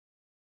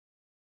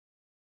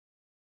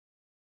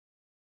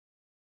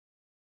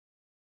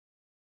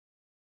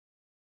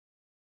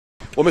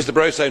Well, Mr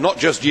Barroso, not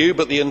just you,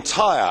 but the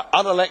entire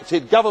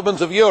unelected government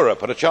of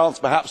Europe, and a chance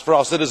perhaps for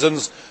our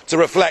citizens to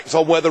reflect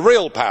on where the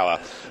real power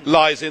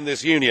lies in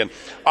this union.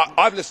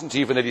 I've listened to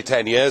you for nearly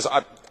 10 years.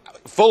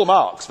 Full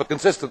marks for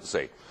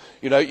consistency.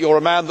 You know, you're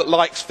a man that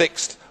likes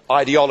fixed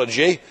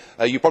ideology.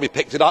 You probably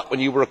picked it up when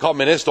you were a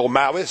communist or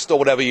Maoist or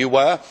whatever you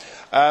were.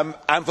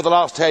 And for the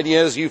last 10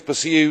 years you've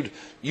pursued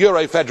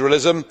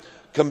Euro-federalism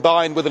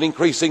combined with an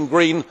increasing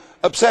green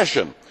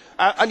obsession.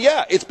 And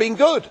yeah, it's been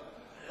good.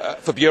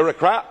 For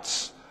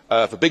bureaucrats,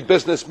 for big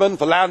businessmen,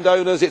 for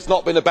landowners, it's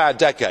not been a bad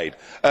decade.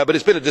 But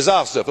it's been a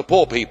disaster for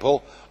poor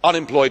people,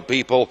 unemployed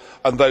people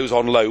and those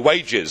on low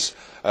wages.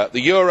 The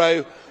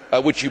euro,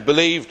 which you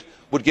believed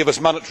would give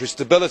us monetary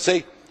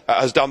stability,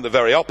 has done the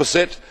very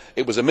opposite.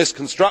 It was a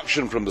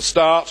misconstruction from the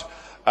start,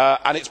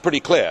 and it's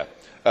pretty clear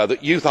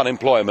that youth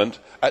unemployment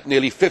at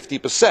nearly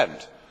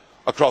 50%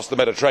 across the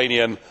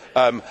Mediterranean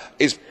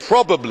is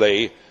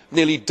probably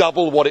nearly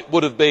double what it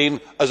would have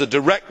been as a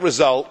direct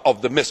result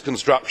of the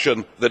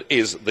misconstruction that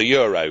is the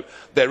euro.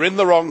 They are in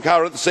the wrong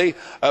currency,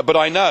 but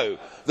I know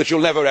that you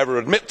will never ever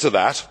admit to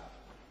that,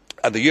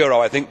 and the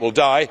euro, I think, will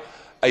die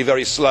a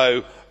very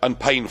slow and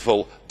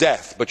painful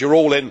death. But you are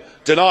all in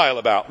denial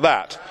about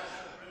that.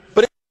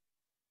 But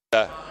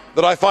that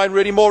I find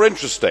really more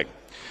interesting.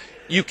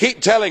 You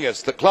keep telling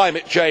us that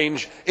climate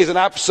change is an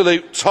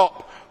absolute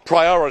top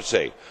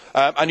priority,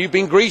 and you have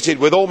been greeted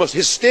with almost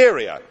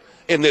hysteria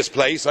in this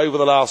place over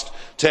the last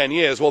 10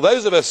 years. Well,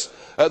 those of us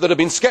that have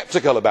been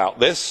sceptical about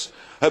this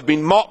have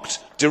been mocked,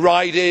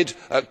 derided,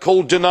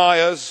 called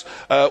deniers.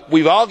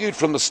 We have argued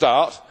from the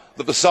start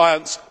that the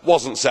science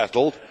was not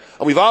settled,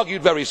 and we have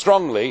argued very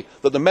strongly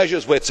that the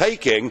measures we are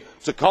taking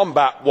to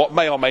combat what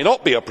may or may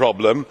not be a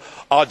problem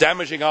are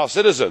damaging our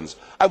citizens,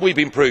 and we have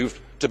been proved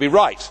to be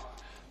right.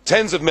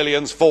 Tens of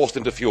millions forced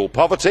into fuel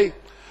poverty,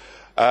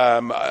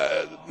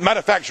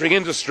 manufacturing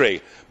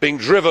industry being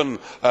driven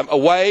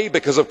away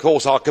because, of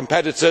course, our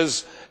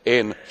competitors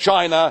in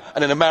China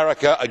and in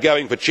America are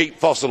going for cheap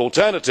fossil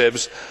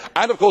alternatives,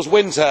 and, of course,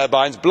 wind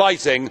turbines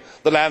blighting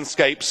the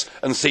landscapes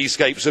and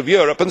seascapes of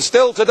Europe. And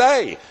still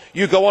today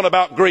you go on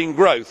about green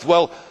growth.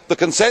 Well, the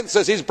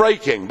consensus is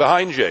breaking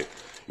behind you.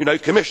 You know,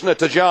 Commissioner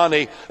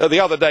Tajani the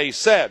other day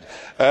said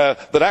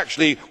that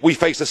actually we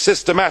face a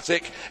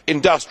systematic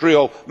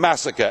industrial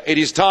massacre. It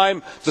is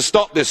time to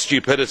stop this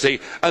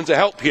stupidity, and to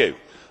help you,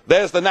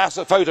 there is the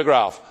NASA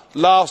photograph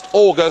last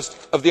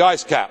August of the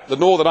ice cap, the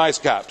northern ice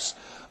caps,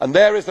 and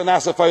there is the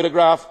NASA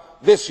photograph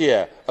this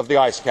year of the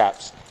ice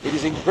caps. It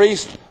is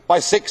increased by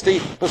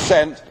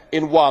 60%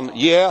 in 1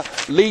 year.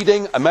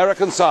 Leading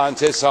American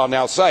scientists are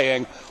now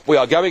saying we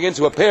are going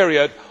into a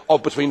period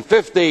of between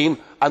 15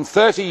 and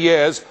 30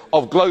 years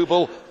of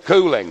global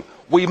cooling.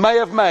 We may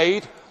have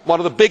made one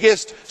of the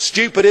biggest,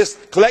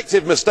 stupidest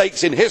collective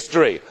mistakes in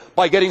history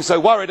by getting so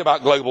worried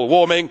about global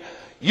warming.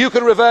 You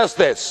can reverse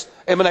this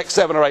in the next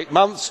 7 or 8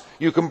 months.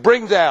 You can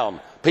bring down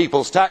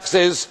people's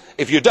taxes.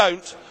 If you do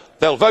not,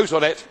 they will vote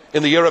on it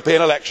in the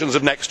European elections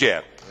of next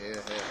year.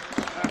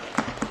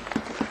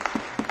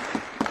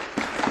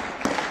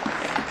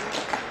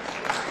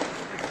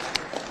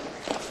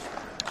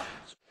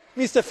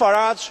 Mr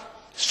Farage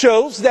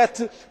shows that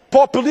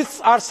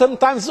populists are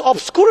sometimes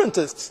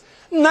obscurantists.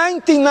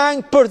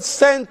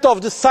 99%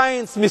 of the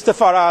science, Mr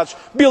Farage,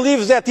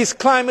 believes that this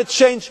climate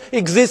change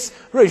exists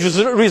as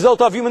a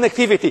result of human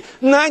activity.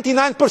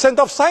 99%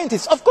 of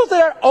scientists. Of course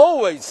there are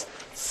always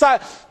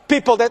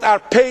people that are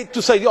paid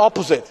to say the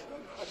opposite.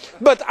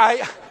 But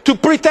to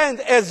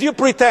pretend, as you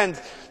pretend,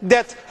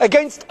 that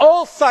against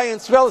all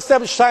science, well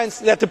established science,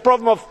 that the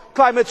problem of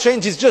climate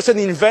change is just an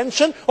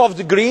invention of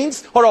the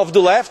Greens or of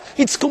the left,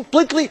 it's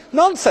completely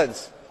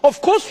nonsense.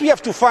 Of course we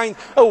have to find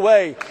a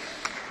way.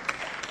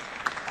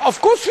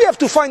 Of course we have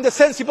to find a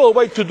sensible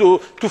way to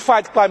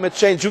fight climate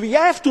change. We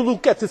have to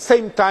look at the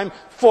same time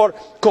for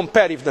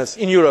competitiveness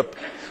in Europe.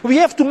 We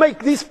have to make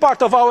this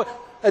part of our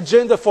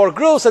agenda for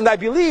growth, and I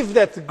believe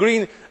that the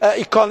green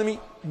economy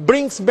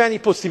brings many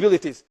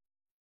possibilities.